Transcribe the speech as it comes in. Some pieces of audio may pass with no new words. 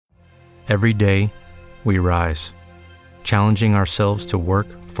Every day, we rise, challenging ourselves to work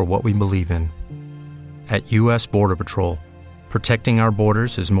for what we believe in. At U.S. Border Patrol, protecting our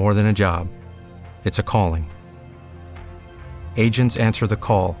borders is more than a job. It's a calling. Agents answer the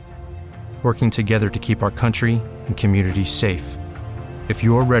call, working together to keep our country and communities safe. If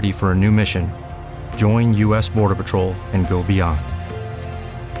you're ready for a new mission, join U.S. Border Patrol and go beyond.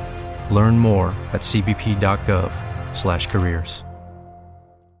 Learn more at cbp.gov/careers.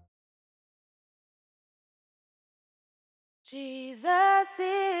 Jesus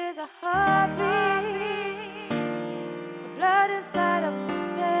is a heartbeat, the blood inside of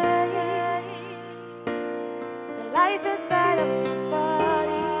my veins, the life inside of my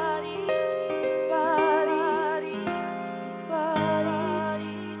body,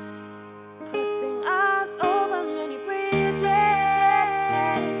 crossing us over many bridges.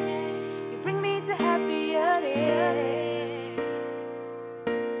 You bring me to happier days.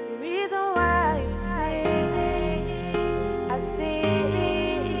 The reason why you sing, I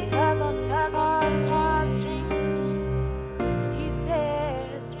sing because on top of Part3, he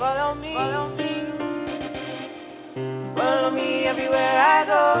says, follow me, follow me everywhere I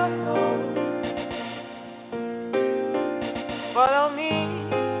go. Follow me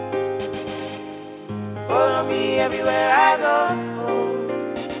everywhere I go.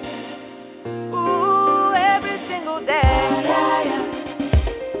 Ooh, every single day.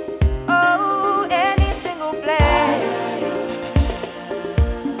 Oh, any single place.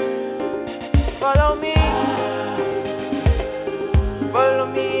 Follow me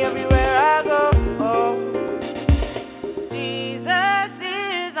everywhere I go. Oh, Jesus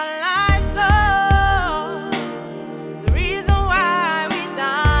is a life source, the reason why we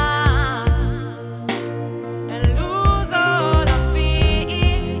dance and lose all our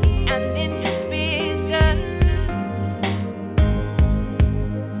fear and inhibition.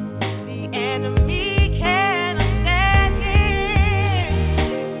 The enemy cannot stand here.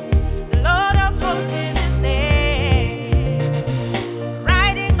 The Lord of hosts is his name,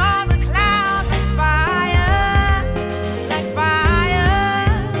 riding on the clouds like fire, like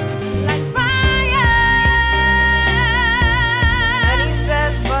fire, like fire. And he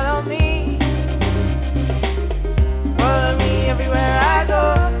says, follow me everywhere I go.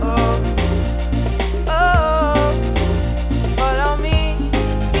 Oh, follow me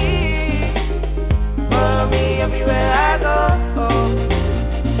everywhere I go.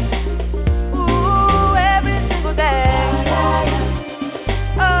 Ooh, every single day.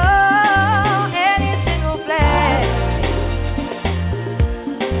 Oh, any single place.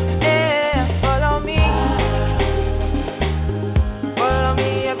 Yeah, follow me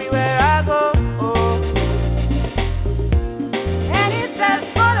everywhere I go. And it says,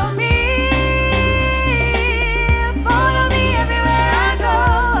 follow me everywhere I go.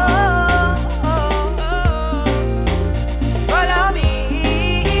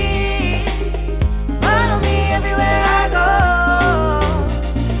 Follow me everywhere I go.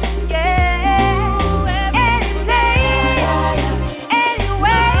 Yeah, any place,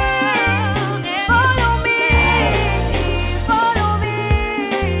 anywhere. Follow me.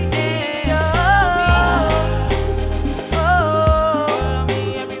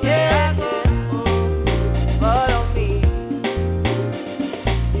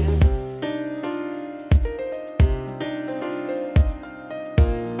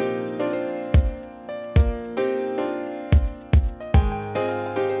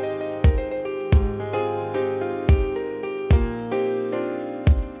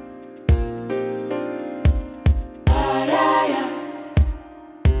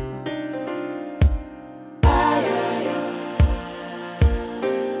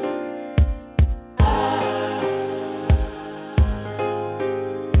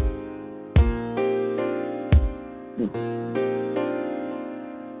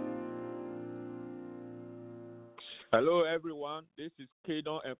 Hello, everyone. This is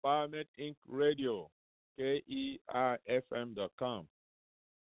Kingdom Empowerment Inc. Radio, KERFM.com.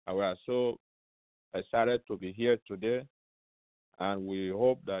 And we are so excited to be here today, and we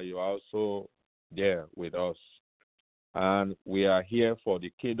hope that you are also there with us. And we are here for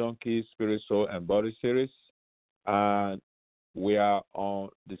the Kingdom Keys Spirit, Soul, and Body series, and we are on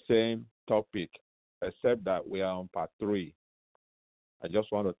the same topic, except that we are on Part 3. I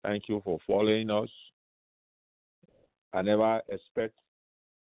just want to thank you for following us. I never expect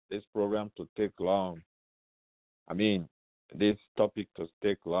this program to take long. This topic to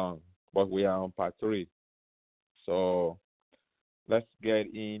take long, but we are on Part 3. So let's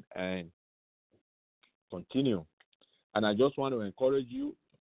get in and continue. And I just want to encourage you,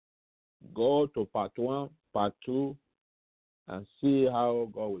 go to Part 1, Part 2, and see how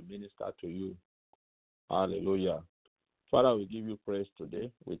God will minister to you. Hallelujah. Father, we give you praise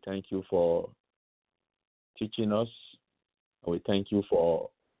today. We thank you for teaching us. We thank you for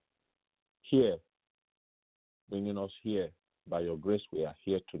bringing us here. By your grace, we are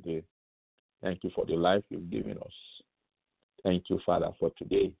here today. Thank you for the life you've given us. Thank you, Father, for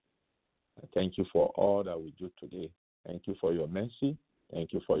today. Thank you for all that we do today. Thank you for your mercy.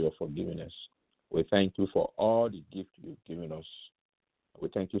 Thank you for your forgiveness. We thank you for all the gifts you've given us. We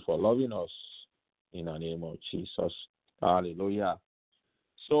thank you for loving us in the name of Jesus. Hallelujah.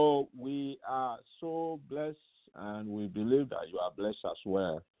 So we are so blessed, and we believe that you are blessed as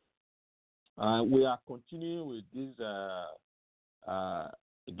well. We are continuing with this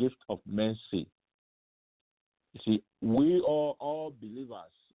gift of mercy. You see, we all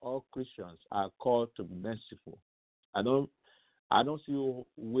believers, all Christians are called to be merciful. I don't see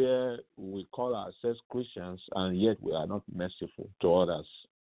where we call ourselves Christians and yet we are not merciful to others.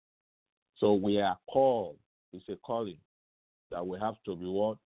 So we are called, it's a calling, that we have to be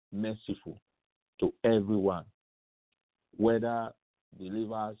what? Merciful to everyone, whether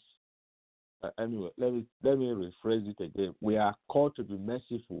believers. Anyway, let me rephrase it again. We are called to be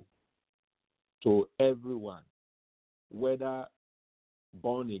merciful to everyone, whether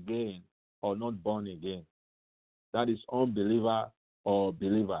born again or not born again. That is unbeliever or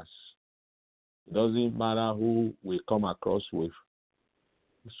believers. It doesn't matter who we come across with.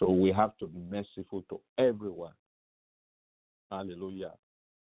 So we have to be merciful to everyone. Hallelujah.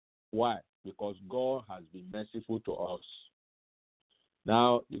 Why? Because God has been merciful to us.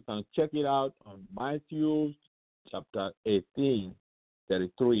 Now, you can check it out on Matthew chapter 18,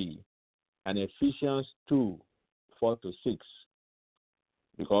 33, and Ephesians 2, 4-6.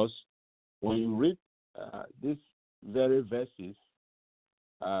 Because when you read these very verses,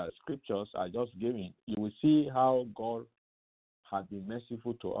 scriptures I just giving, you will see how God has been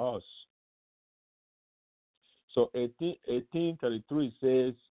merciful to us. So 18:33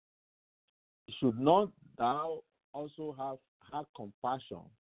 says, should not thou also have compassion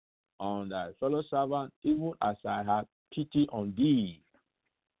on thy fellow servant, even as I had pity on thee?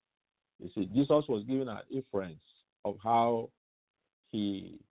 You see, Jesus was giving an inference of how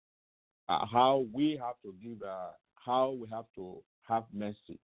we have to give, how we have to have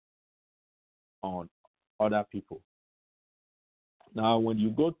mercy on other people. Now, when you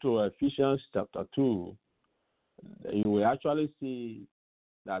go to Ephesians chapter 2, you will actually see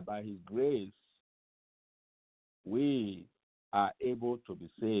that by His grace, we are able to be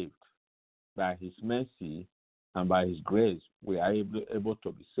saved. By His mercy and by His grace, we are able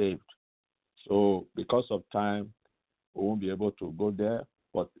to be saved. So, because of time, we won't be able to go there,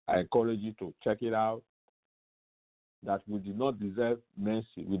 but I encourage you to check it out, that we do not deserve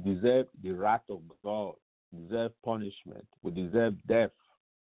mercy. We deserve the wrath of God. We deserve punishment. We deserve death.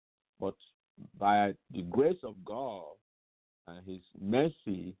 But by the grace of God and His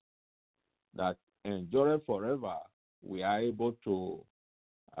mercy that endureth forever, we are able to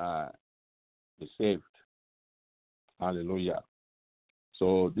be saved. Hallelujah.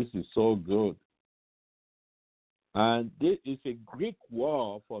 So this is so good. And this is a Greek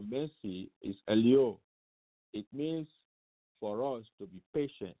word for mercy, is elio. It means for us to be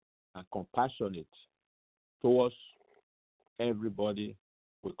patient and compassionate towards everybody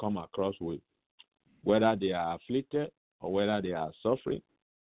we come across with, whether they are afflicted or whether they are suffering.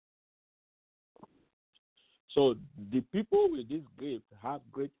 So the people with this gift have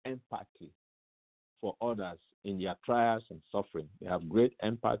great empathy for others in their trials and suffering. They have great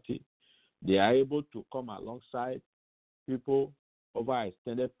empathy. They are able to come alongside people over an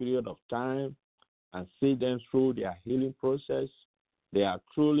extended period of time and see them through their healing process. They are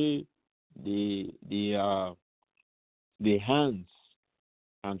truly the hands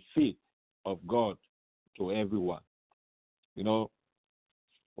and feet of God to everyone. We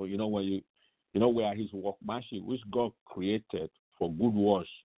are His workmanship, which God created for good works,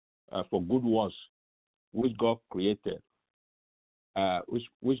 which God created,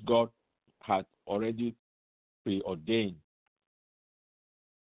 which God had already preordained.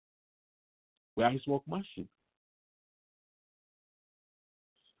 We are His workmanship.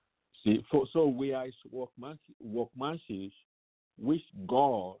 See, so we are His workmanship, which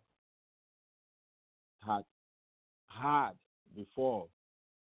God had before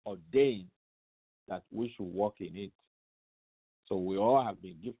ordained that we should walk in it. So we all have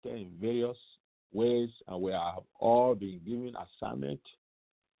been gifted in various ways, and we have all been given assignment,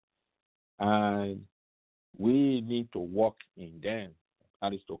 and we need to walk in them.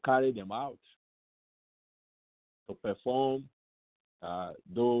 That is to carry them out, to perform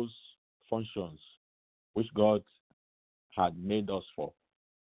those functions which God had made us for.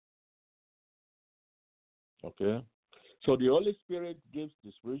 Okay? So the Holy Spirit gives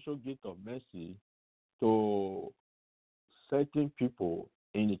the spiritual gift of mercy to certain people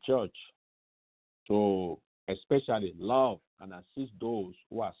in the church to especially love and assist those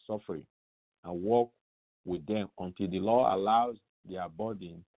who are suffering and walk with them until the Lord allows their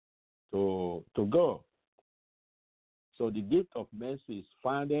burden to go. So the gift of mercy is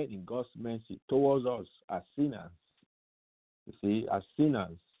founded in God's mercy towards us as sinners. You see, as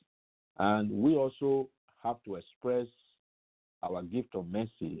sinners. And we also have to express our gift of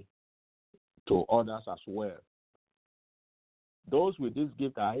mercy to others as well. Those with this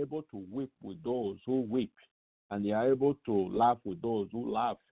gift are able to weep with those who weep, and they are able to laugh with those who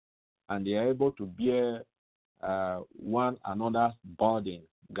laugh, and they are able to bear one another's burden.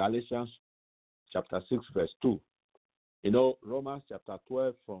 Galatians chapter 6, verse 2. You know, Romans chapter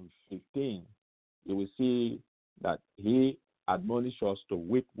 12 from 15, you will see that he admonishes us to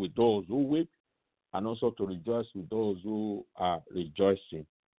weep with those who weep and also to rejoice with those who are rejoicing.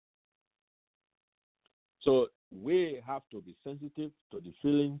 So we have to be sensitive to the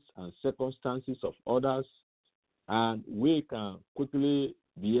feelings and circumstances of others, and we can quickly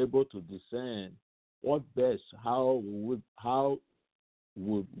be able to discern what best, how would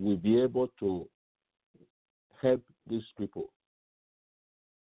we be able to help these people.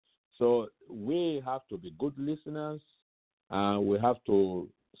 So we have to be good listeners, and we have to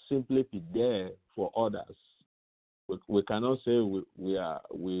simply be there for others. We cannot say we are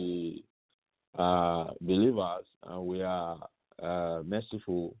believers and we are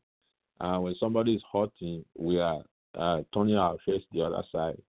merciful, and when somebody is hurting, we are turning our face the other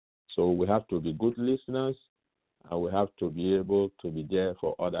side. So we have to be good listeners, and we have to be able to be there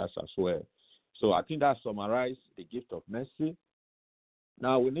for others as well. So I think that summarizes the gift of mercy.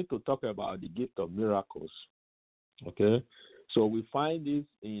 Now we need to talk about the gift of miracles. Okay, so we find this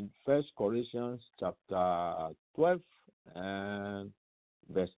in 1 Corinthians chapter 12 and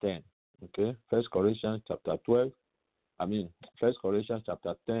verse 10. Okay, 1 Corinthians chapter 12. 1 Corinthians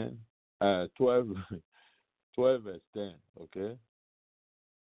chapter 10, 12, 12 verse 10. Okay.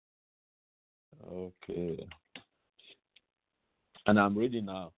 Okay. And I'm reading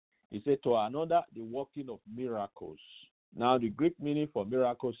now. He said, to another, the working of miracles. Now, the Greek meaning for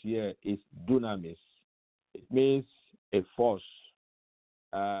miracles here is dunamis. It means a force,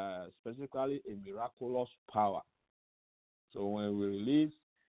 specifically a miraculous power. So when we release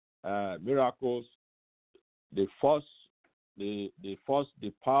miracles, the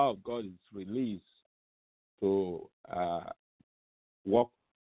power of God is released to work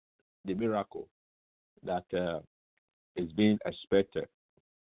the miracle that is being expected.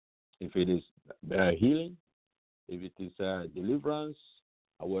 If it is healing, if it is deliverance,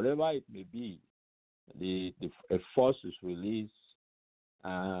 or whatever it may be, a force is released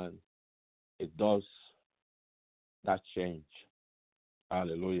and it does that change.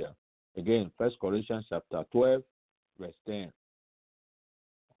 Hallelujah. Again, 1 Corinthians chapter 12, verse 10.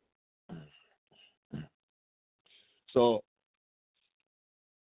 So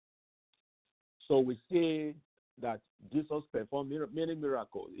we see that Jesus performed many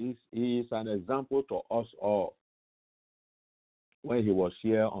miracles. He is an example to us all when he was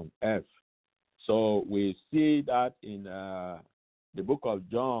here on earth. So we see that in the book of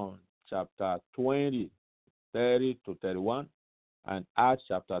John, chapter 20, 30 to 31, and Acts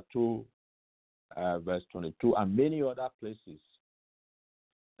chapter 2, verse 22, and many other places.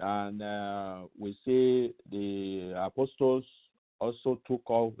 And we see the apostles also took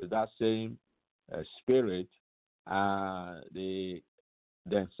off with that same spirit. They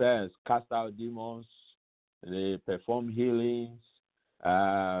themselves cast out demons. They perform healings.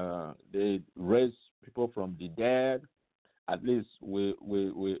 They raise people from the dead. At least we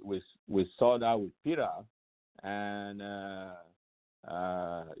saw that with Peter and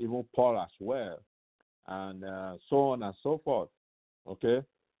even Paul as well, and so on and so forth. Okay,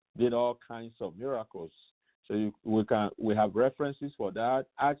 did all kinds of miracles. So we have references for that.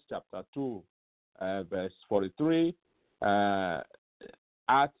 Acts chapter 2, verse 43.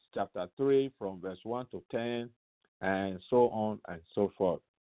 Acts chapter 3 from verse 1 to 10, and so on and so forth.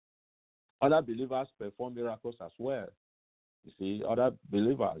 Other believers perform miracles as well. You see, other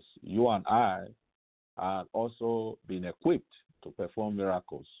believers, you and I, are also been equipped to perform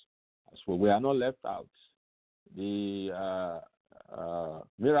miracles. So we are not left out. The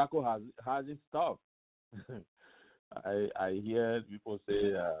miracle hasn't stopped. I hear people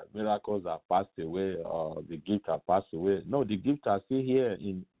say miracles are passed away or the gifts are passed away. No, the gifts are still here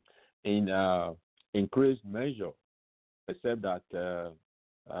in increased measure, except that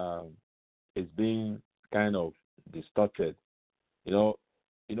it's being kind of distorted. You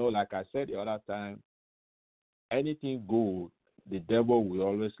know, like I said the other time, anything good, the devil will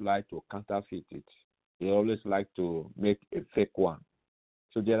always like to counterfeit it. He always like to make a fake one.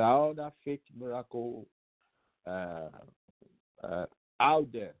 So there are other fake miracles out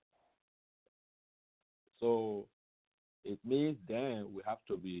there. So it means then we have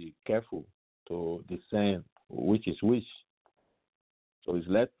to be careful to discern which is which. So it's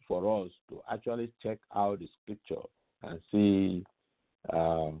left for us to actually check out the scripture and see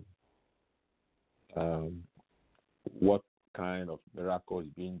what kind of miracle is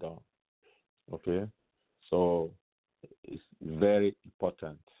being done. Okay? So it's very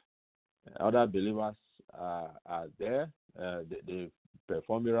important. Other believers are there. They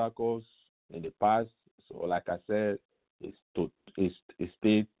perform miracles in the past. So like I said, it's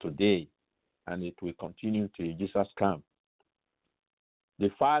still today, and it will continue till Jesus comes. The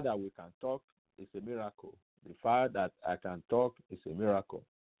fact that we can talk is a miracle. The fact that I can talk is a miracle.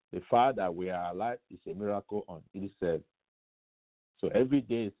 The fact that we are alive is a miracle on itself. So every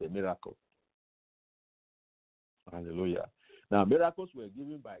day is a miracle. Hallelujah. Now, miracles were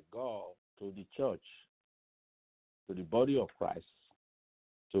given by God to the church, to the body of Christ,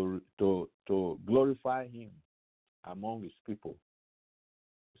 to glorify Him among His people.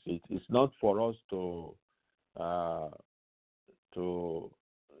 See, it's not for us to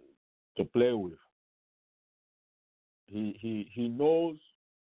play with. He knows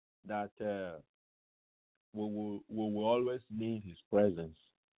that we will always need His presence.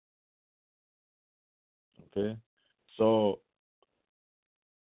 Okay, so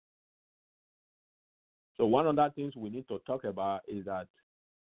one of the things we need to talk about is that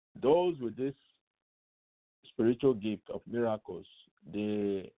those with this spiritual gift of miracles,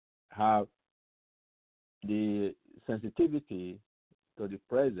 they have the sensitivity to the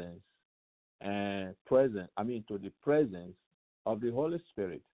presence to the presence of the Holy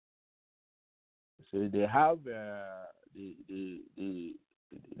Spirit. So they have the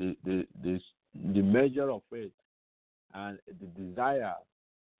measure of faith and the desire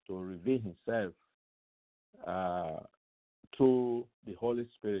to reveal Himself through the Holy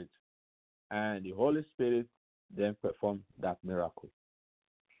Spirit, and the Holy Spirit then perform that miracle.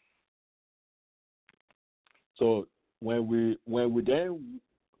 So when we then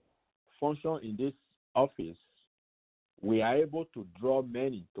function in this office, we are able to draw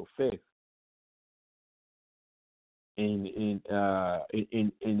many to faith in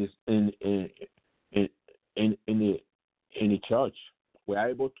the church. We are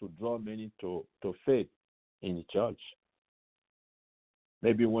able to draw many to faith in the church.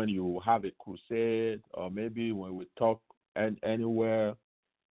 Maybe when you have a crusade, or maybe when we talk anywhere,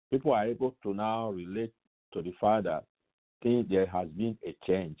 people are able to now relate to the fact that there has been a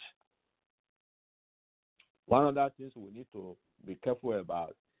change. One of the things we need to be careful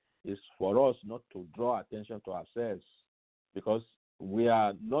about is for us not to draw attention to ourselves, because we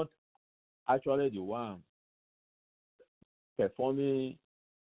are not actually the one performing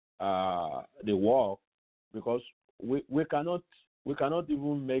the work, because we cannot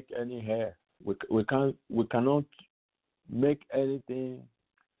even make any hair. We cannot make anything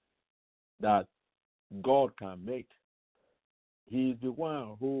that God can make. He is the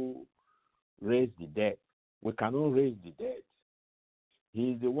one who raised the dead. We cannot raise the dead.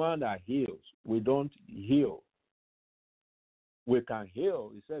 He is the one that heals. We don't heal. We can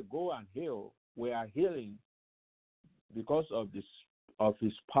heal. He said, "Go and heal." We are healing because of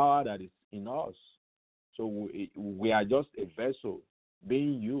His power that is in us. So we are just a vessel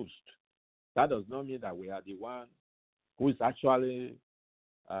being used. That does not mean that we are the one who is actually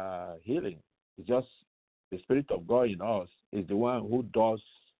healing. It's just the Spirit of God in us is the one who does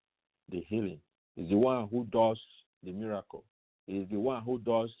the healing. Is the one who does the miracle. Is the one who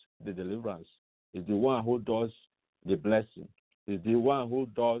does the deliverance. Is the one who does the blessing. Is the one who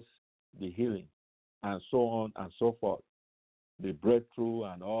does the healing, and so on and so forth. The breakthrough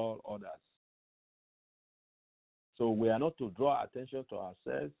and all others. So we are not to draw attention to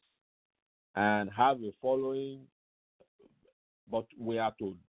ourselves and have a following, but we are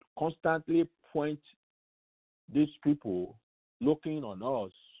to constantly point these people looking on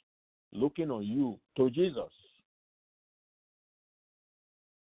us, looking on you, to Jesus.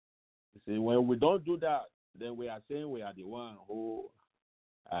 You see, when we don't do that, then we are saying we are the one who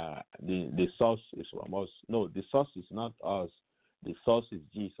the source is from us. No, the source is not us. The source is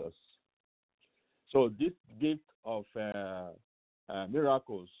Jesus. So this gift of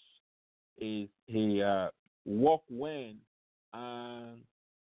miracles is He walk when and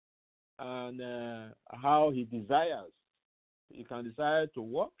how He desires. He can desire to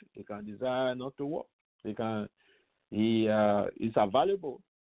walk. He can desire not to walk. He can he is available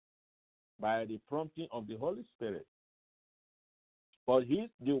by the prompting of the Holy Spirit. But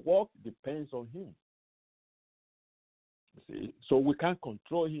the work depends on him. See? So we can't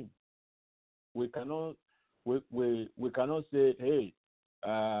control him. We cannot say, hey,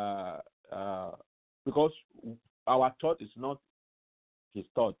 because our thought is not his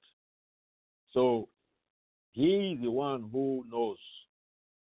thought. So he is the one who knows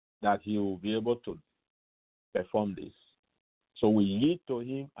that he will be able to perform this. So we yield to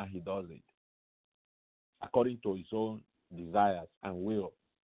him and he does it according to his own desires and will.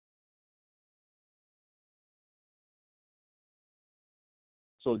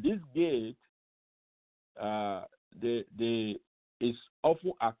 So this gate is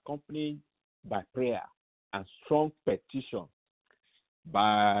often accompanied by prayer and strong petition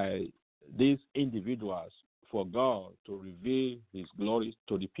by these individuals for God to reveal his glory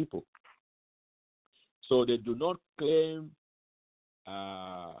to the people. So they do not claim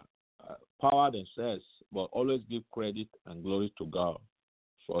power themselves, but always give credit and glory to God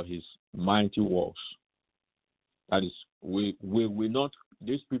for his mighty works. That is, we not,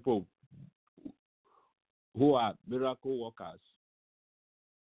 these people who are miracle workers,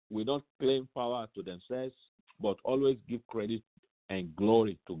 we don't claim power to themselves, but always give credit and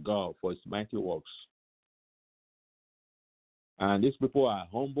glory to God for his mighty works. And these people are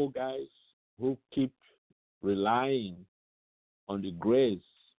humble guys who keep relying on the grace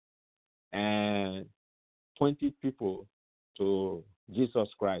and pointing people to Jesus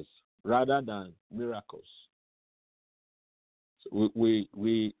Christ rather than miracles. So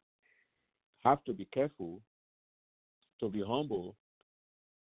we have to be careful, to be humble,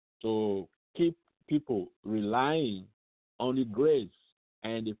 to keep people relying on the grace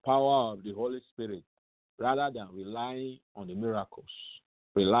and the power of the Holy Spirit rather than relying on the miracles,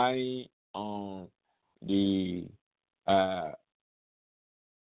 relying on the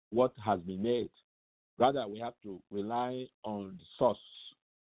what has been made. Rather, we have to rely on the source.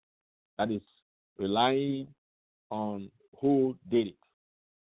 That is, relying on who did it.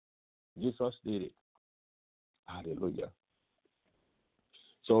 Jesus did it. Hallelujah.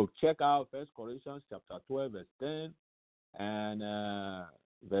 So check out 1 Corinthians chapter 12, verse 10, and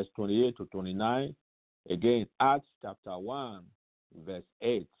verse 28 to 29. Again, Acts chapter 1, verse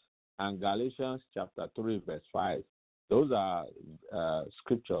 8, and Galatians chapter 3, verse 5. Those are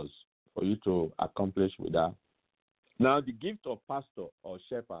scriptures for you to accomplish with that. Now, the gift of pastor or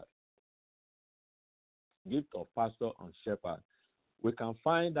shepherd. Gift of pastor and shepherd. We can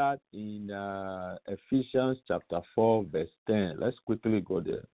find that in Ephesians chapter 4, verse 10. Let's quickly go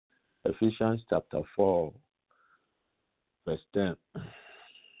there. Ephesians chapter 4, verse 10.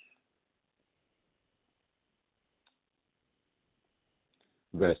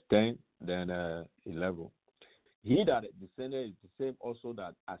 Verse 10, then 11. He that descended is the same also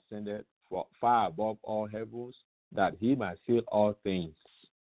that ascended far above all heavens, that he might fill all things.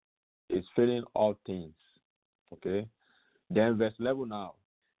 Is filling all things. Okay? Then verse 11 now.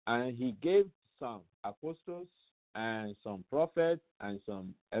 And he gave some apostles and some prophets and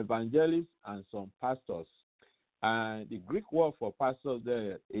some evangelists and some pastors. And the Greek word for pastors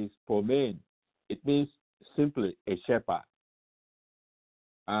there is pomen. It means simply a shepherd.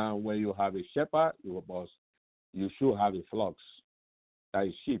 And when you have a shepherd, you should have a flocks, that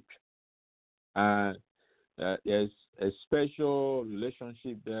is sheep. And there's a special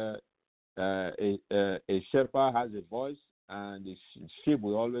relationship there. A shepherd has a voice, and the sheep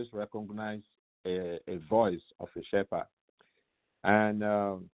will always recognize a voice of a shepherd. And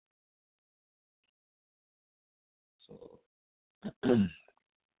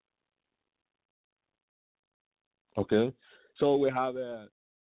okay, so we have a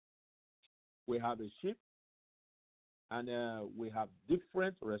sheep, and we have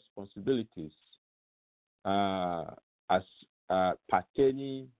different responsibilities as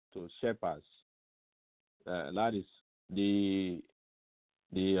pertaining to shepherds. That is the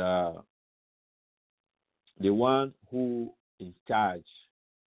one who is in charge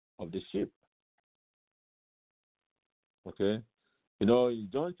of the sheep. Okay, you know, in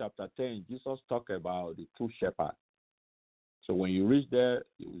John chapter 10, Jesus talked about the two shepherds. So when you reach there,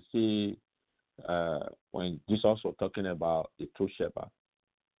 you will see when Jesus was talking about the true shepherd.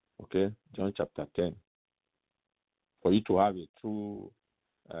 Okay, John chapter 10. For you to have a true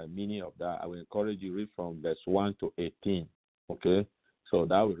meaning of that, I will encourage you to read from verse 1 to 18. Okay, so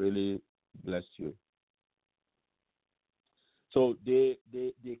that will really bless you. So they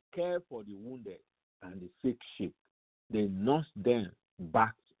care for the wounded and the sick sheep. They nurse them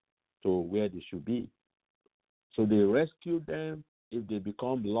back to where they should be. So they rescue them if they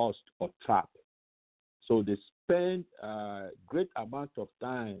become lost or trapped. So they spend a great amount of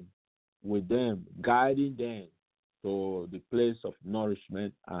time with them, guiding them to the place of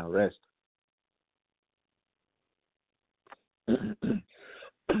nourishment and rest.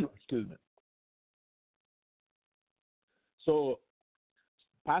 Excuse me. So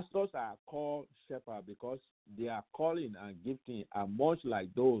pastors are called shepherds because their calling and gifting are much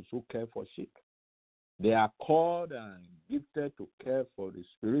like those who care for sheep. They are called and gifted to care for the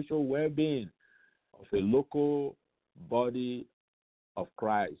spiritual well-being of a local body of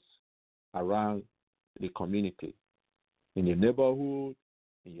Christ around the community, in the neighborhood,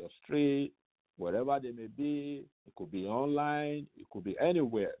 in your street, wherever they may be. It could be online, it could be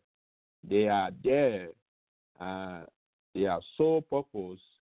anywhere. They are there, and their sole purpose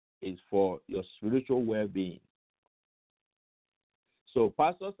is for your spiritual well-being. So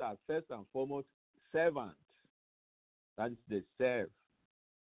pastors are first and foremost servants. That is, they serve.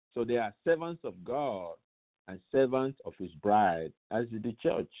 So they are servants of God and servants of his bride, as is the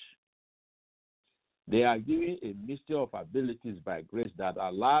church. They are given a mixture of abilities by grace that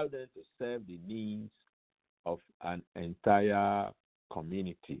allow them to serve the needs of an entire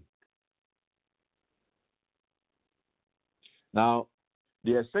community. Now,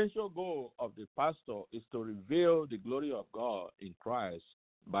 the essential goal of the pastor is to reveal the glory of God in Christ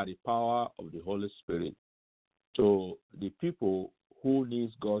by the power of the Holy Spirit to the people who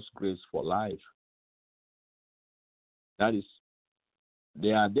needs God's grace for life. That is,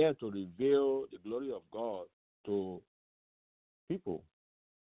 they are there to reveal the glory of God to people.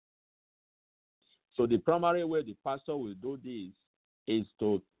 So the primary way the pastor will do this is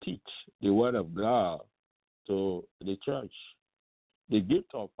to teach the word of God to the church. The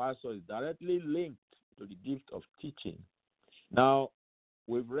gift of pastor is directly linked to the gift of teaching. Now,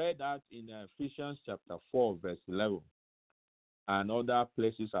 we've read that in Ephesians chapter 4, verse 11, and other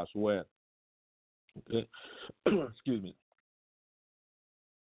places as well. Okay. Excuse me.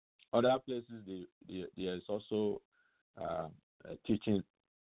 Other places, there is also a teaching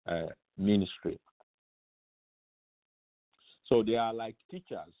ministry. So they are like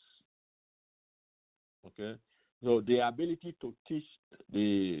teachers. Okay. So the ability to teach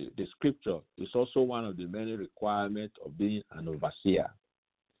the scripture is also one of the many requirements of being an overseer.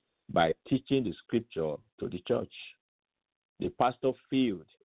 By teaching the scripture to the church, the pastor filled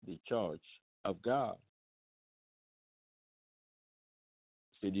the church of God.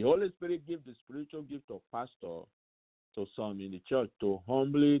 See, the Holy Spirit gives the spiritual gift of pastor to some in the church to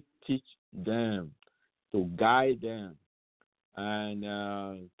humbly teach them, to guide them, and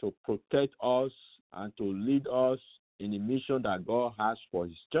to protect us and to lead us in the mission that God has for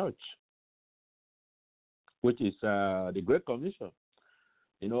his church, which is the Great Commission.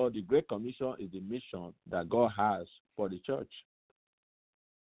 You know, the Great Commission is the mission that God has for the church.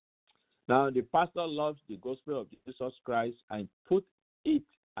 Now, the pastor loves the gospel of Jesus Christ and put it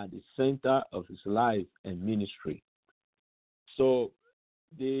at the center of his life and ministry. So,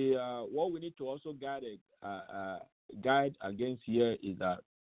 what we need to also guide against here is that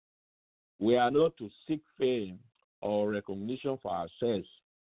we are not to seek fame or recognition for ourselves,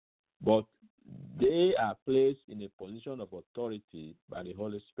 but they are placed in a position of authority by the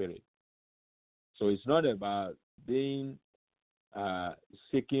Holy Spirit. So it's not about being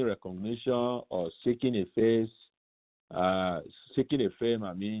seeking recognition or seeking a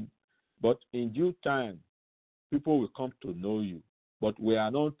fame, but in due time, people will come to know you. But we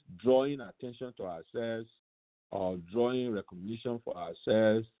are not drawing attention to ourselves or drawing recognition for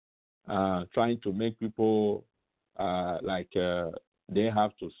ourselves, trying to make people they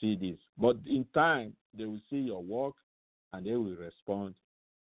have to see this. But in time, they will see your work and they will respond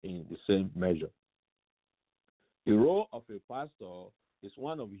in the same measure. The role of a pastor is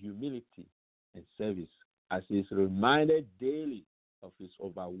one of humility and service, as he is reminded daily of his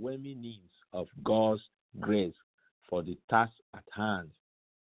overwhelming needs of God's grace for the task at hand.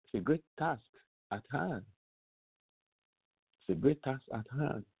 It's a great task at hand. It's a great task at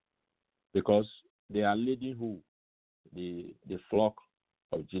hand because they are leading who? The flock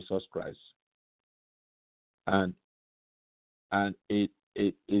of Jesus Christ. And it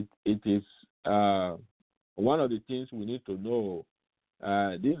is one of the things we need to know.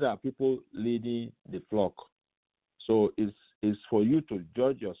 These are people leading the flock. So it's for you to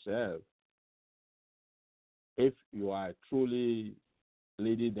judge yourself if you are truly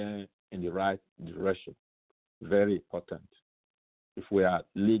leading them in the right direction. Very important. If we are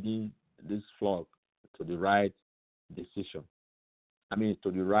leading this flock to the right decision,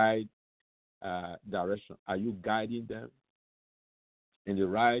 to the right direction. Are you guiding them in the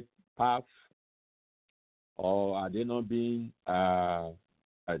right path, or are they not being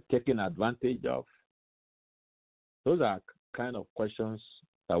taken advantage of? Those are kind of questions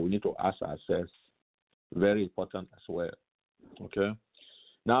that we need to ask ourselves. Very important as well. Okay.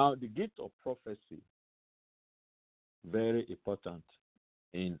 Now, the gift of prophecy, very important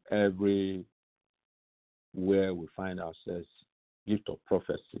in every where we find ourselves. Gift of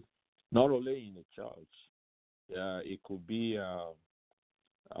prophecy, not only in the church. It could be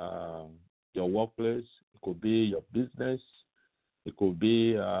your workplace. It could be your business. It could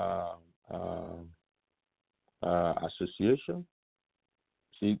be association.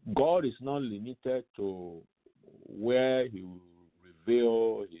 See, God is not limited to where He will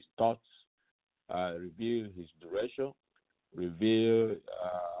reveal His thoughts, reveal His direction, reveal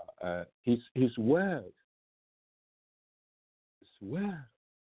His word. His word.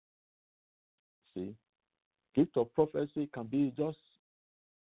 See, gift of prophecy can be just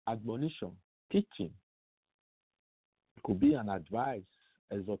admonition, teaching. It could be an advice,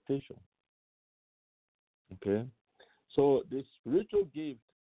 exhortation. Okay? So the spiritual gift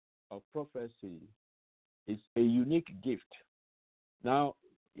of prophecy is a unique gift. Now,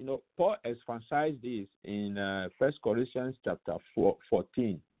 Paul emphasized this in 1 Corinthians chapter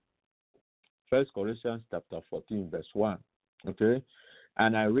 14. 1 Corinthians chapter 14, verse 1. Okay?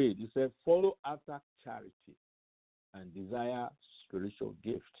 And I read, it said, follow after charity and desire spiritual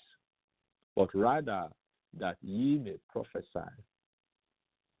gifts, but rather that ye may prophesy.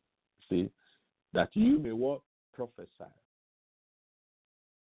 See, that you may what? Prophesy.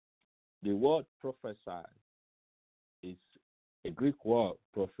 The word prophesy is a Greek word,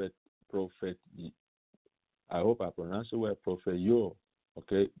 prophet. I hope I pronounce it well, prophetio.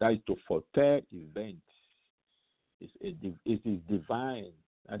 Okay, that is to foretell events. It is divine.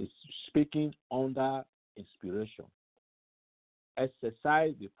 That is speaking under inspiration.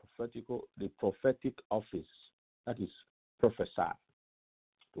 Exercise the prophetic office. That is prophesy.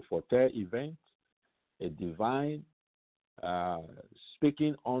 To foretell events, a divine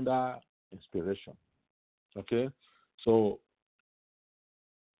speaking under inspiration. Okay, so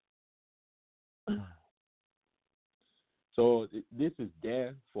this is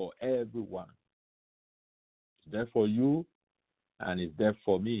there for everyone. It's there for you, and it's there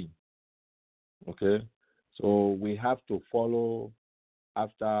for me. Okay, so we have to follow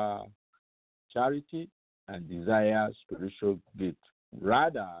after charity and desire spiritual gift,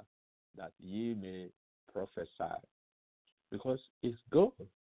 rather that ye may prophesy, because it's good.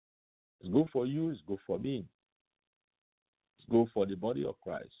 It's good for you. It's good for me. It's good for the body of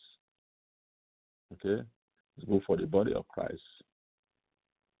Christ. Okay, it's good for the body of Christ.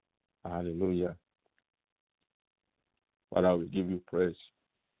 Hallelujah. Father, we give you praise.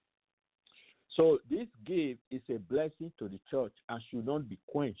 So this gift is a blessing to the church and should not be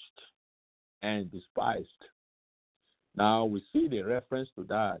quenched and despised. Now we see the reference to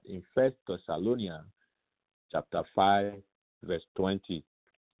that in 1 Thessalonians chapter 5, verse 20,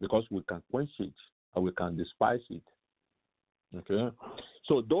 because we can quench it and we can despise it. Okay?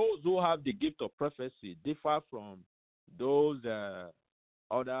 So those who have the gift of prophecy differ from those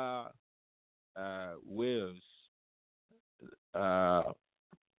other ways.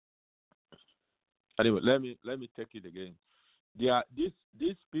 Anyway, let me take it again.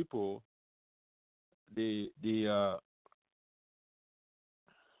 These people, there is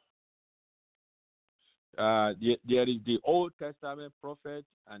the Old Testament prophet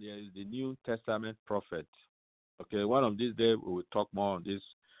and there is the New Testament prophet. Okay, one of these days we will talk more on this,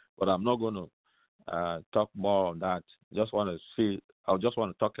 but I'm not going to talk more on that. I just want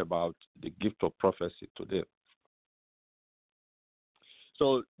to talk about the gift of prophecy today.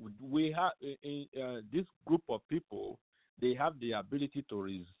 So we have this group of people. They have the ability to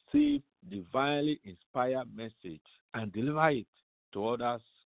receive divinely inspired message and deliver it to others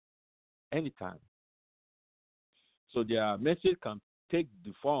anytime. So their message can take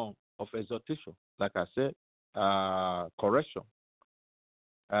the form of exhortation, like I said, correction,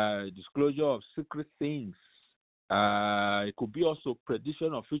 disclosure of secret things. It could be also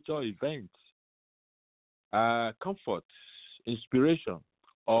prediction of future events, comfort, inspiration,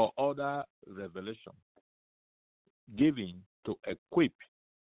 or other revelation, given to equip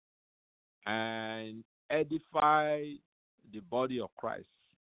and edify the body of Christ.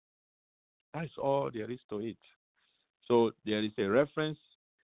 That's all there is to it. So there is a reference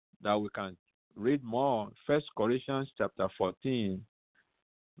that we can read more. 1 Corinthians chapter 14,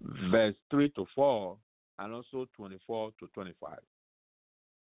 verse 3 to 4, and also 24 to 25.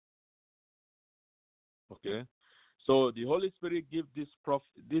 Okay? So the Holy Spirit gives this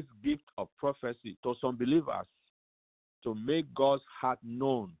gift of prophecy to some believers to make God's heart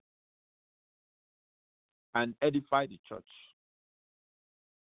known and edify the church.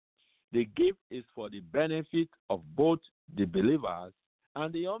 The gift is for the benefit of both the believers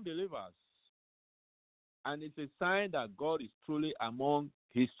and the unbelievers. And it's a sign that God is truly among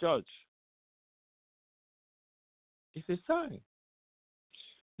his church. It's a sign.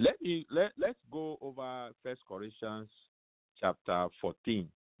 Let's go over 1 Corinthians chapter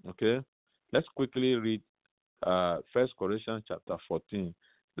 14. Okay? Let's quickly read 1 Corinthians chapter 14.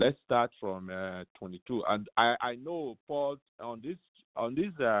 Let's start from 22. And I know Paul on this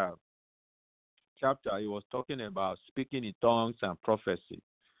chapter, he was talking about speaking in tongues and prophecy.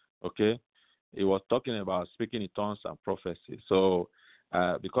 Okay? He was talking about speaking in tongues and prophecy. So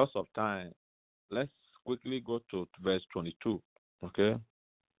because of time, let's quickly go to verse 22. Okay?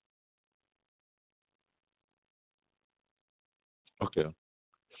 Okay.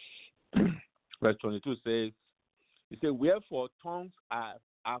 Verse 22 says, he said, wherefore tongues are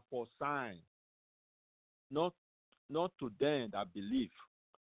for signs, not to them that believe,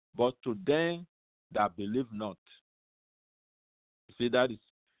 but to them that believe not. You see, that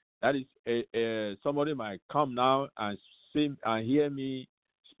is somebody might come now and hear me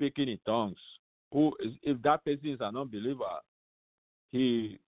speaking in tongues. If that person is an unbeliever,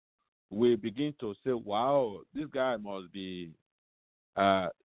 he will begin to say, wow, this guy must be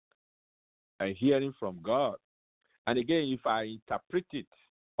hearing from God. And again, if I interpret it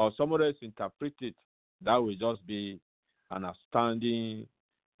or somebody else interpret it, that will just be an astounding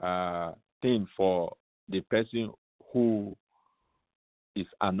thing for the person who is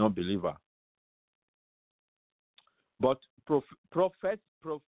a non-believer. But prophesying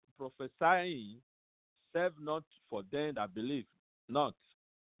serve not for them that believe not,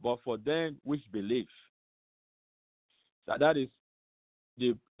 but for them which believe. So that is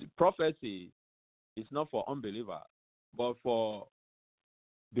the prophecy is not for unbelievers, but for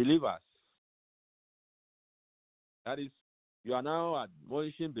believers. That is, you are now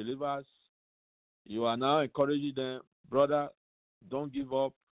admonishing believers. You are now encouraging them, brother, don't give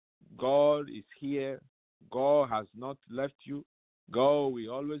up. God is here. God has not left you. God will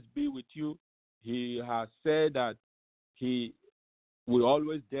always be with you. He has said that he will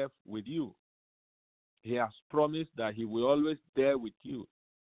always there with you. He has promised that he will always there with you.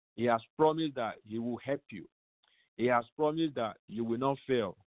 He has promised that he will help you. He has promised that you will not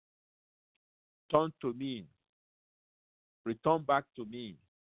fail. Turn to me. Return back to me.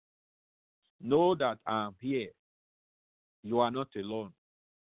 Know that I am here. You are not alone.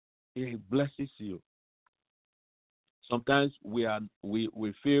 He blesses you. Sometimes we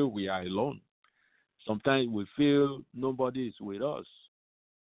feel we are alone. Sometimes we feel nobody is with us.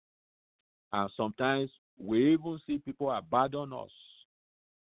 And sometimes we even see people abandon us,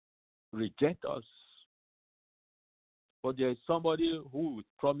 reject us. But there is somebody who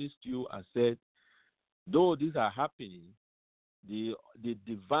promised you and said, though these are happening, the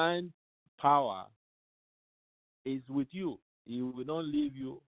divine power is with you. He will not leave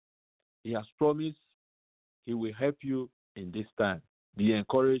you. He has promised he will help you in this time. Be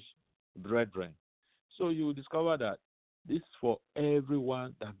encouraged, brethren. So you will discover that this is for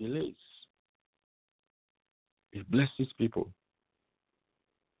everyone that believes. It blesses people.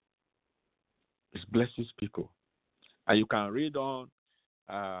 It blesses people. And you can read on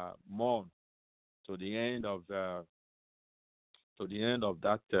more to the end of that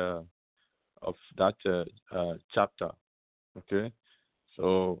chapter. Okay,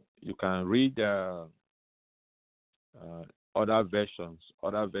 so you can read other versions.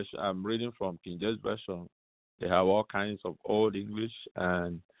 I'm reading from King James version. They have all kinds of old English,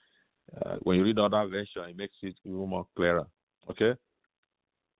 and when you read other version, it makes it even more clearer. Okay,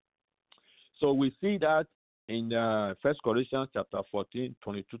 so we see that in 1 Corinthians chapter 14,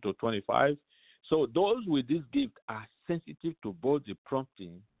 22 to 25. So those with this gift are sensitive to both the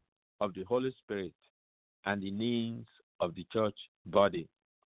prompting of the Holy Spirit and the needs of the church body.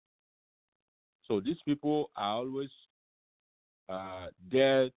 So these people are always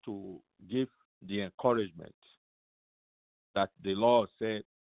there to give the encouragement that the Lord said,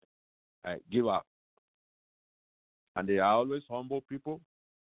 give up. And they are always humble people.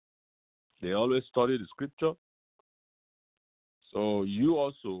 They always study the scripture. So you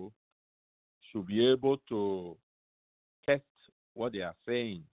also should be able to test what they are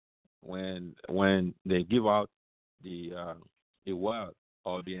saying when they give out the word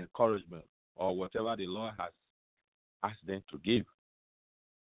or the encouragement or whatever the Lord has asked them to give.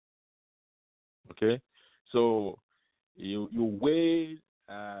 Okay, so you weigh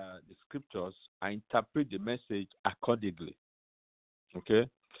the scriptures and interpret the message accordingly. Okay,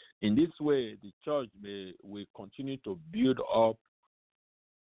 in this way, the church will continue to build up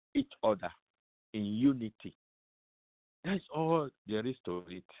each other in unity. That's all there is to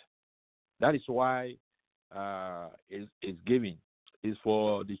it. That is why it's giving. It's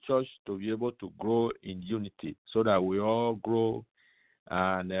for the church to be able to grow in unity so that we all grow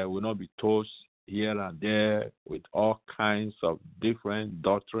and will not be tossed here and there with all kinds of different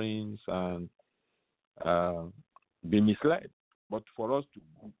doctrines and be misled. But for us to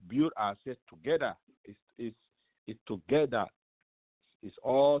build ourselves together, it's together. It's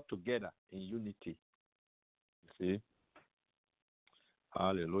all together in unity. You see?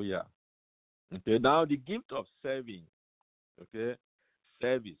 Hallelujah. Okay, now the gift of serving, okay,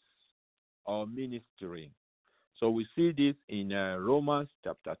 service or ministry. So we see this in Romans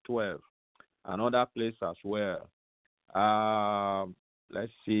chapter 12, another place as well.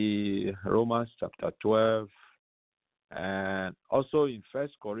 Let's see, Romans chapter 12, and also in 1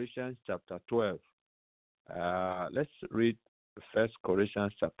 Corinthians chapter 12. Let's read 1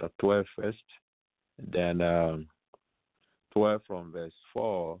 Corinthians chapter 12 first, then 12 from verse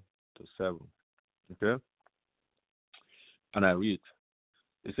 4 to 7. Okay? And I read.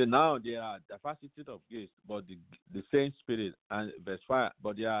 It says, now there are diversity of gifts, but the same Spirit. And verse 5,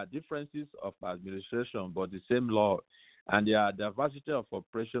 but there are differences of administration, but the same Lord. And there are diversity of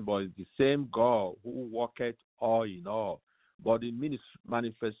operation, but it's the same God who worketh all in all. But the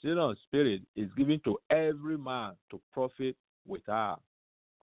manifestation of Spirit is given to every man to profit with her.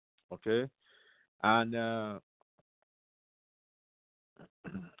 Okay? And,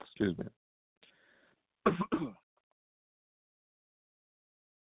 excuse me.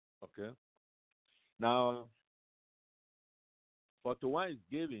 Okay. Now, for to one is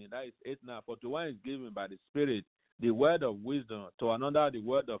given, that is 8 now. For to one is given by the Spirit the word of wisdom, to another the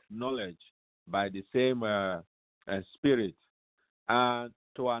word of knowledge by the same Spirit, and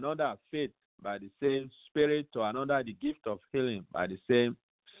to another faith by the same Spirit, to another the gift of healing by the same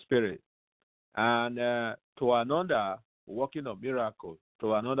Spirit, and to another working of miracles,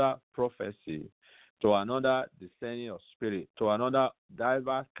 to another prophecy, to another discerning of spirit, to another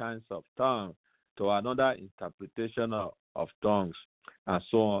diverse kinds of tongues, to another interpretation of tongues, and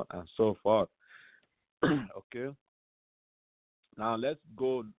so on and so forth. Okay. Now let's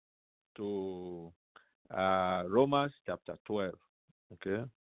go to Romans chapter 12. Okay.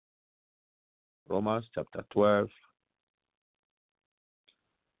 Romans chapter 12.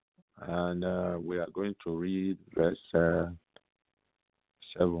 And we are going to read verse 7.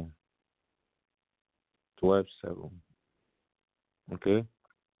 12:7. Okay.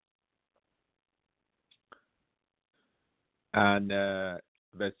 And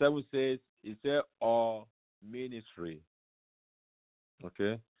verse 7 says, it said, all ministry.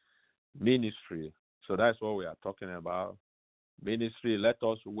 Okay. Ministry. So that's what we are talking about. Ministry, let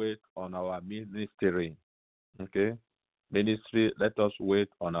us wait on our ministry. Okay. Ministry, let us wait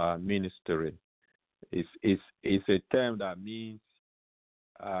on our ministry. It's a term that means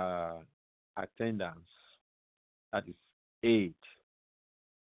attendance. That is aid,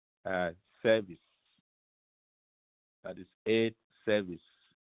 service. That is aid, service,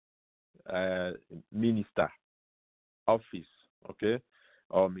 minister, office, okay,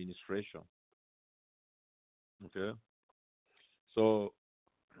 or administration. Okay. So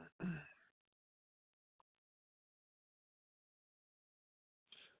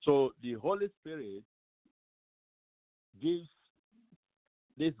the Holy Spirit gives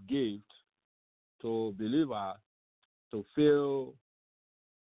this gift to believers to fill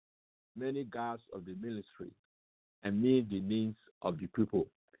many gaps of the ministry and meet the needs of the people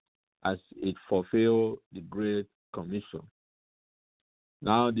as it fulfills the Great Commission.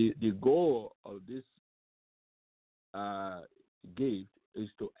 Now, the goal of this gift is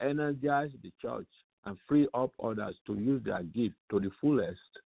to energize the church and free up others to use their gift to the fullest.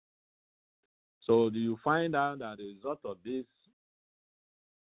 So do you find out that the result of this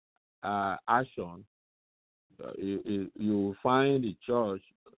action, you find the church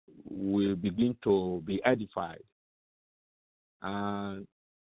will begin to be edified and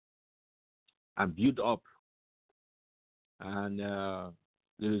build up. And the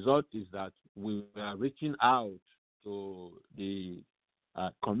result is that we are reaching out to the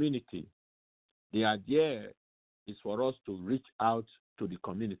community. The idea is for us to reach out to the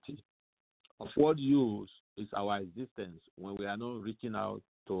community. Of what use is our existence when we are not reaching out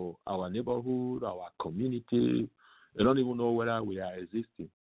to our neighborhood, our community? We don't even know whether we are existing.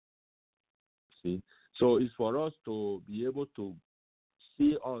 See? So it's for us to be able to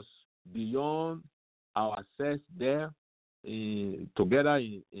see us beyond ourselves there, together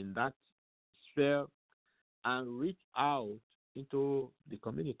in that sphere, and reach out into the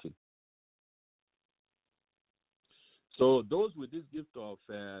community. So those with this gift of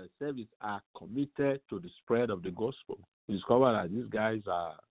service are committed to the spread of the gospel. You discover that these guys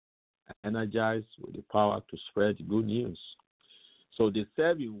are energized with the power to spread good news. So they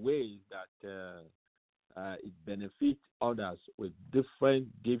serve in ways that it benefits others with different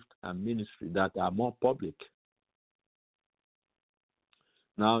gifts and ministry that are more public.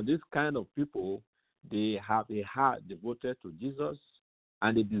 Now, this kind of people, they have a heart devoted to Jesus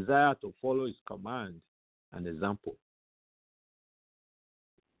and a desire to follow his command and example.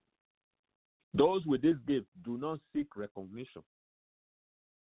 Those with this gift do not seek recognition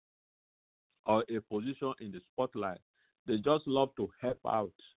or a position in the spotlight. They just love to help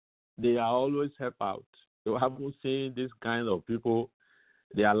out. They are always help out. You haven't seen this kind of people.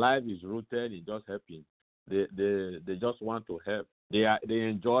 Their life is rooted in just helping. They just want to help. They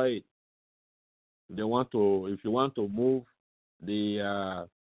enjoy it. They want to. If you want to move,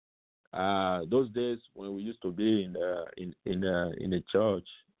 those days when we used to be in a church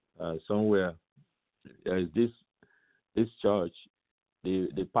somewhere, there is this church.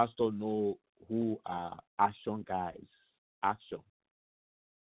 The pastor know who are action guys. Action.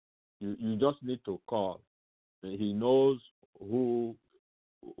 You just need to call. He knows who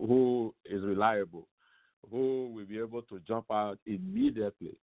is reliable, who will be able to jump out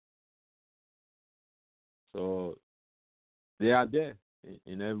immediately. So they are there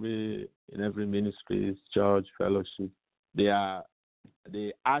in every ministry, church, fellowship. They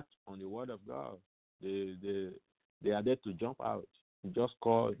act on the word of God. They are there to jump out. You just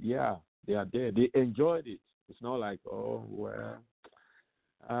call, yeah, they are there. They enjoyed it. It's not like, oh well,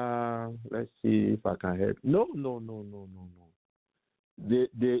 let's see if I can help. No. They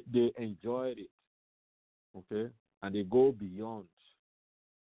enjoyed it, okay, and they go beyond.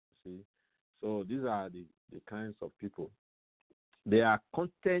 See, so these are the kinds of people. They are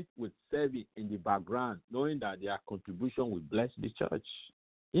content with serving in the background, knowing that their contribution will bless the church.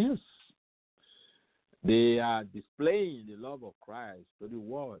 Yes. They are displaying the love of Christ to the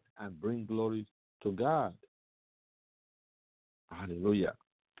world and bring glory to God. Hallelujah.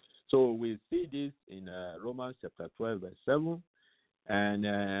 So we see this in Romans chapter 12, verse 7, and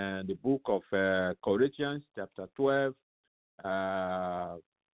the book of Corinthians chapter 12.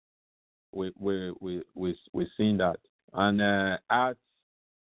 We've seen that. And Acts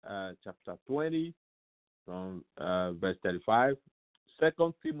chapter 20 from verse 35,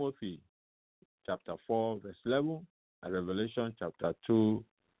 2 Timothy chapter 4 verse 11, and Revelation chapter 2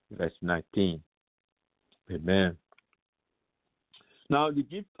 verse 19. Amen. Now the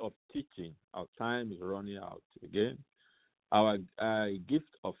gift of teaching, our time is running out again. Our gift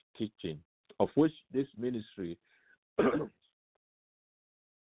of teaching, of which this ministry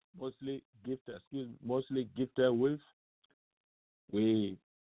mostly gifted with, we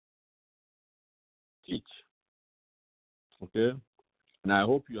teach. Okay? And I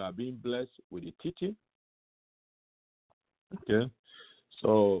hope you are being blessed with the teaching. Okay?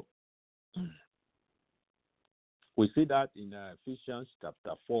 So we see that in Ephesians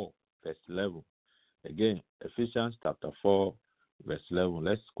chapter 4, verse 11. Again, Ephesians chapter 4, verse 11.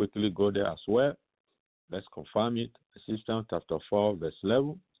 Let's quickly go there as well. Let's confirm it. Ephesians chapter 4, verse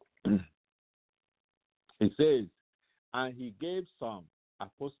 11. It says, and he gave some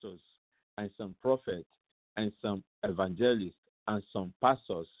apostles and some prophets and some evangelists and some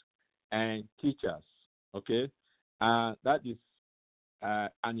pastors and teachers. Okay? That is an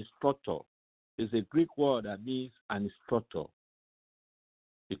instructor. It's a Greek word that means an instructor.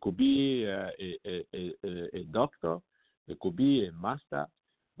 It could be a doctor. It could be a master,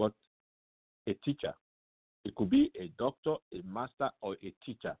 but a teacher. It could be a doctor, a master, or a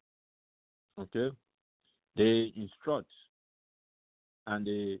teacher. Okay? They instruct and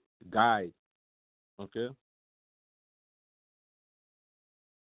they guide. Okay?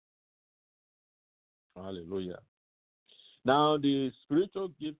 Hallelujah. Now, the spiritual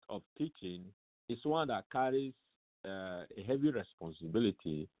gift of teaching is one that carries a heavy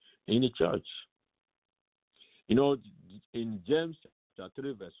responsibility in the church. You know, in James chapter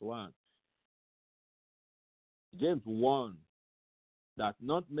 3, verse 1, James warned that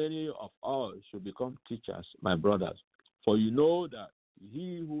not many of us should become teachers, my brothers, for you know that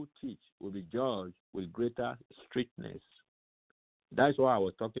he who teach will be judged with greater strictness. That's what I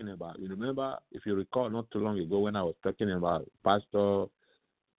was talking about. You remember, if you recall, not too long ago when I was talking about pastor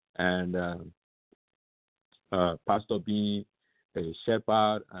and pastor being a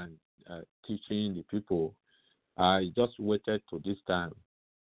shepherd and teaching the people, I just waited to this time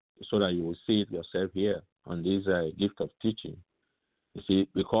so that you will see it yourself here on this gift of teaching. You see,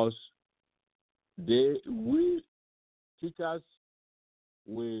 because we teachers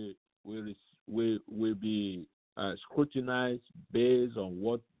will be scrutinized based on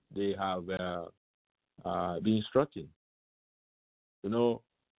what they have been instructing. You know,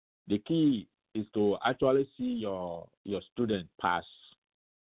 The key is to actually see your student pass,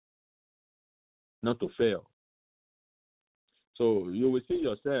 not to fail. So you will see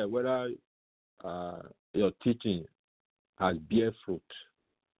yourself whether your teaching has bear fruit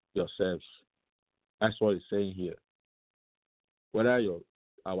yourselves. That's what it's saying here. Whether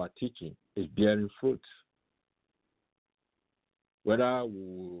our teaching is bearing fruit. Whether we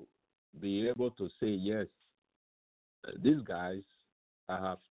will be able to say, yes, these guys, I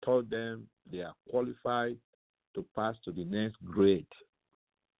have taught them they are qualified to pass to the next grade.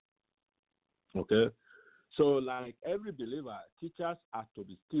 Okay? So, like every believer, teachers are to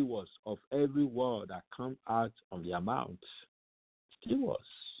be stewards of every word that comes out of their mouth. Stewards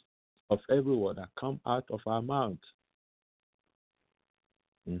of every word that comes out of our mouth.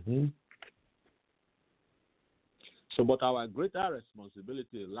 So, but our greater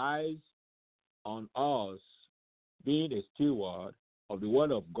responsibility lies on us being a steward of the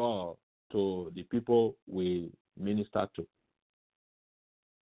word of God to the people we minister to.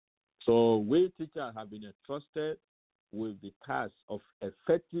 So we teachers have been entrusted with the task of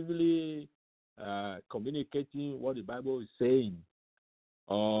effectively communicating what the Bible is saying,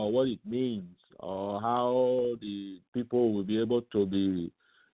 or what it means, or how the people will be able to be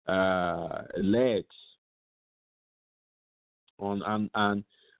led on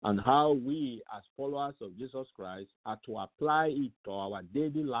and how we as followers of Jesus Christ are to apply it to our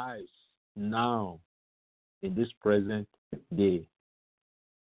daily lives now in this present day.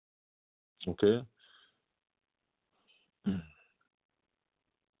 Okay?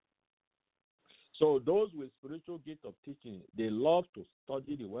 So those with spiritual gift of teaching, they love to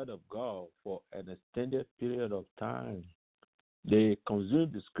study the Word of God for an extended period of time. They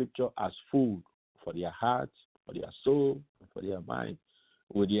consume the Scripture as food for their heart, for their soul, for their mind,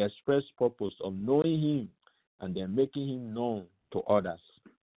 with the express purpose of knowing Him and then making Him known to others.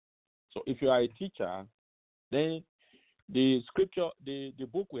 So if you are a teacher, then the Scripture, the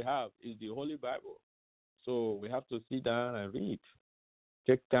book we have is the Holy Bible. So we have to sit down and read.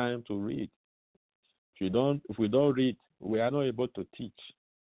 Take time to read. If we don't read, we are not able to teach.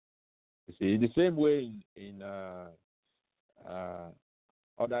 You see, the same way in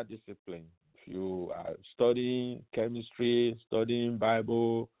other disciplines. If you are studying chemistry, studying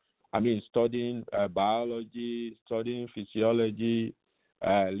studying biology, studying physiology,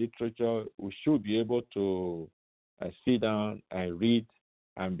 literature, we should be able to sit down and read,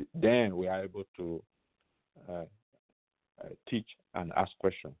 and then we are able to teach and ask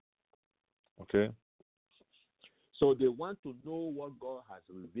questions. Okay? So they want to know what God has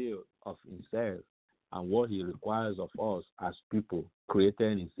revealed of Himself and what He requires of us as people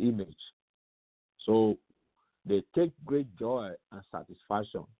created in His image. So they take great joy and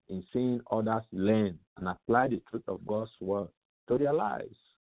satisfaction in seeing others learn and apply the truth of God's word to their lives.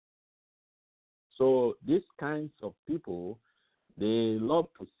 So these kinds of people, they love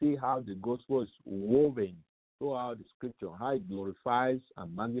to see how the gospel is woven throughout the Scripture, how it glorifies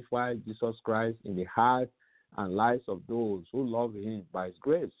and magnifies Jesus Christ in the heart and lives of those who love Him by His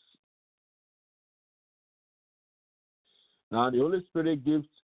grace. Now, the Holy Spirit gives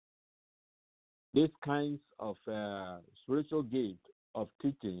these kinds of spiritual gift of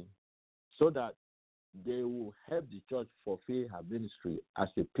teaching so that they will help the church fulfill her ministry as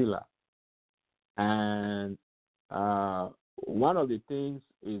a pillar. And one of the things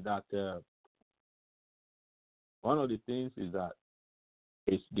is that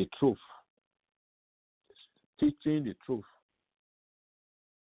it's the truth. Teaching the truth.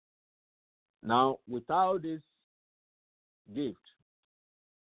 Now, without this gift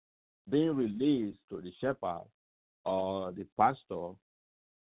being released to the shepherd or the pastor,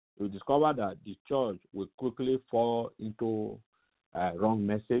 you discover that the church will quickly fall into a wrong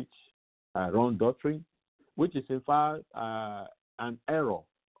message, a wrong doctrine, which is in fact an error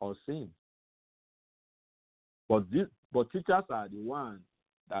or sin. But teachers are the ones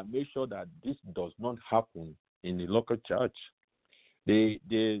that make sure that this does not happen in the local church. They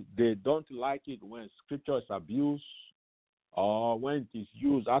don't like it when Scripture is abused, or when it is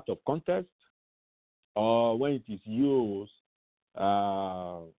used out of context, or when it is used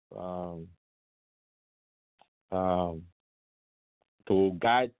to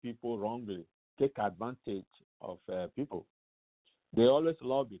guide people wrongly, take advantage of people. They always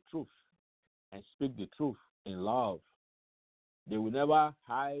love the truth and speak the truth in love. They will never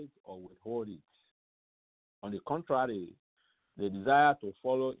hide or withhold it. On the contrary, they desire to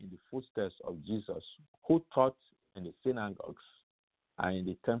follow in the footsteps of Jesus, who taught in the synagogues and in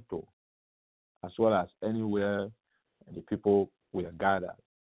the temple, as well as anywhere the people were gathered.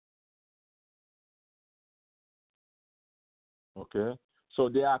 Okay? So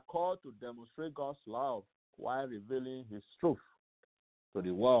they are called to demonstrate God's love while revealing his truth to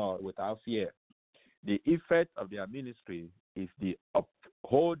the world without fear. The effect of their ministry is the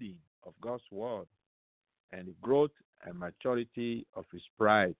upholding of God's word and the growth and maturity of his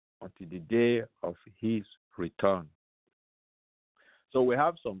bride until the day of his return. So we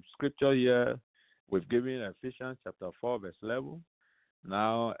have some scripture here. We've given Ephesians chapter 4, verse 11.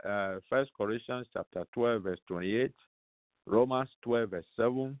 Now, 1 Corinthians chapter 12, verse 28. Romans 12, verse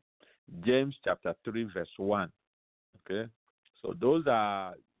 7. James chapter 3, verse 1. Okay? So those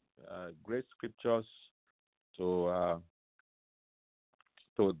are great scriptures to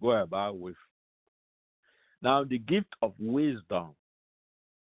go about with. Now, the gift of wisdom.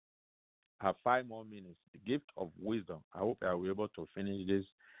 I have 5 more minutes. The gift of wisdom. I hope I will be able to finish this.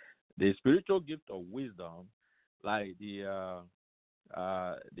 The spiritual gift of wisdom, like the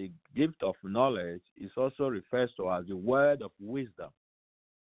gift of knowledge, is also referred to as the word of wisdom,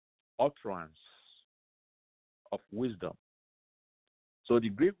 utterance of wisdom. So the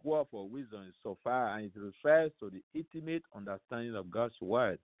Greek word for wisdom is sophia, and it refers to the intimate understanding of God's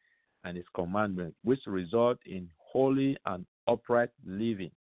word and his commandments, which result in holy and upright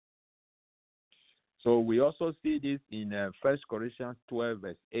living. So we also see this in 1 Corinthians 12,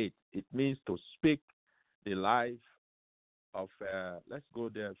 verse 8. It means to speak the life of, let's go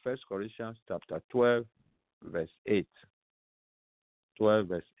there, 1 Corinthians chapter 12, verse 8. 12,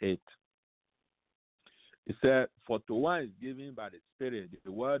 verse 8. It said, for to one is given by the Spirit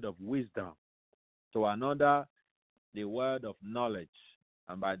the word of wisdom, to another the word of knowledge,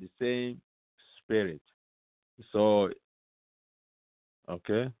 and by the same Spirit. So,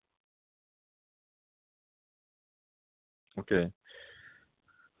 okay.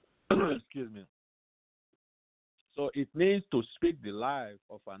 Excuse me. So it means to speak the life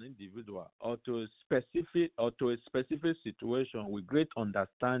of an individual or to a specific situation with great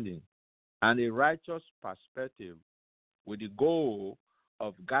understanding and a righteous perspective, with the goal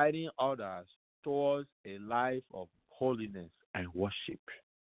of guiding others towards a life of holiness and worship.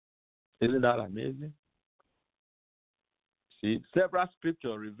 Isn't that amazing? See, several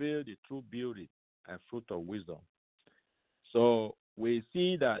scriptures reveal the true beauty and fruit of wisdom. So we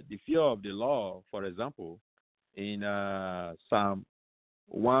see that the fear of the law, for example, in Psalm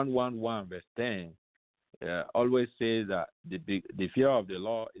 111, verse 10, always says that the fear of the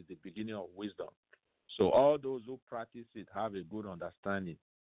law is the beginning of wisdom. So all those who practice it have a good understanding.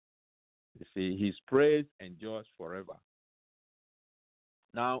 You see, his praise endures forever.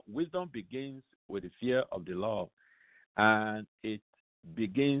 Now, wisdom begins with the fear of the law, and it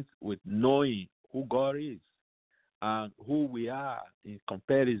begins with knowing who God is and who we are in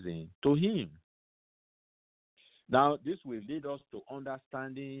comparison to him. Now, this will lead us to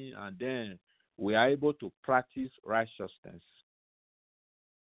understanding, and then we are able to practice righteousness.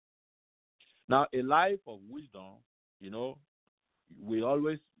 Now, a life of wisdom, will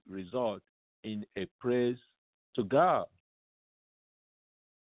always result in a praise to God.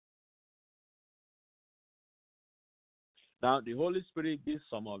 Now, the Holy Spirit gives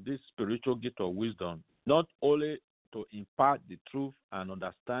some of this spiritual gift of wisdom, not only to impart the truth and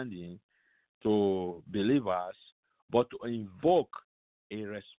understanding to believers, but to invoke a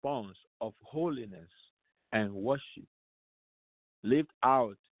response of holiness and worship lived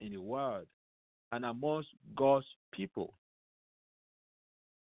out in the world and amongst God's people.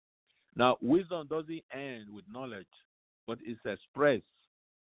 Now, wisdom doesn't end with knowledge, but it's expressed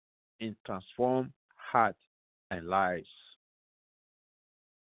in transformed heart and lives.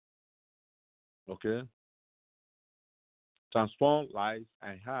 Okay? Transform lives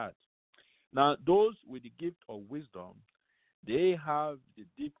and heart. Now, those with the gift of wisdom, they have the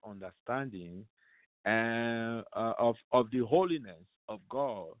deep understanding of the holiness of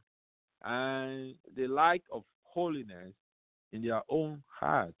God and the light of holiness in their own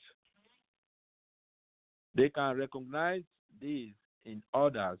heart. They can recognize this in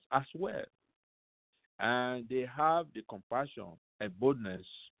others as well. And they have the compassion and boldness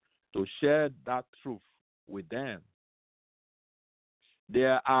to share that truth with them. They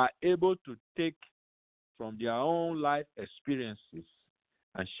are able to take from their own life experiences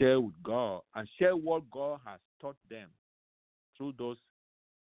and share with God and share what God has taught them through those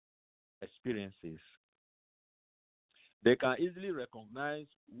experiences. They can easily recognize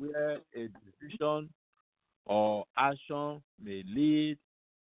where a decision or action may lead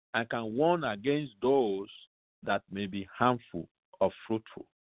and can warn against those that may be harmful or fruitful.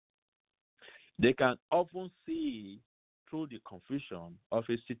 They can often see through the confusion of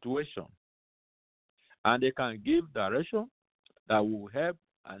a situation, and they can give direction that will help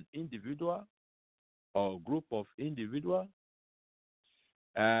an individual or group of individuals.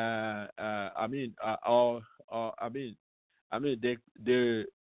 they.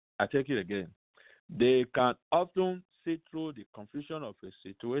 I take it again. They can often see through the confusion of a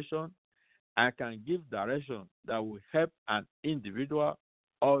situation and can give direction that will help an individual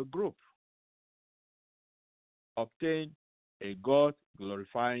or group obtain a God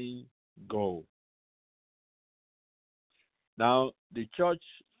glorifying goal. Now, the church,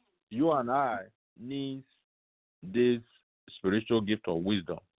 you and I, needs this spiritual gift of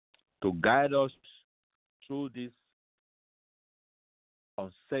wisdom to guide us through this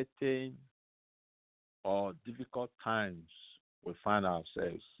uncertain or difficult times we find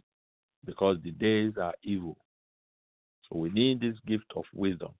ourselves, because the days are evil. So we need this gift of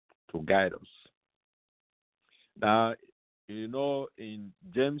wisdom to guide us. Now, in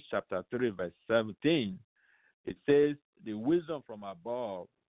James chapter 3, verse 17, it says, the wisdom from above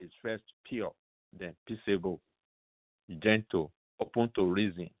is first pure, then peaceable, gentle, open to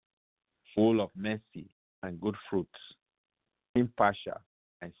reason, full of mercy and good fruits, impartial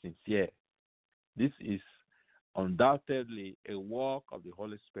and sincere. This is undoubtedly a work of the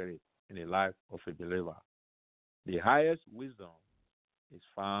Holy Spirit in the life of a believer. The highest wisdom is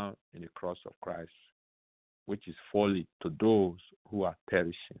found in the cross of Christ, which is folly to those who are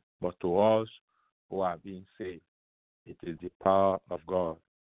perishing, but to us who are being saved, it is the power of God.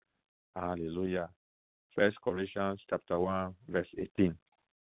 Hallelujah. 1 Corinthians chapter 1, verse 18.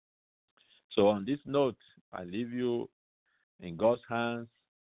 So on this note, I leave you in God's hands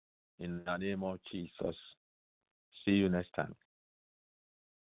in the name of Jesus. See you next time.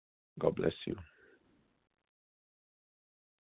 God bless you.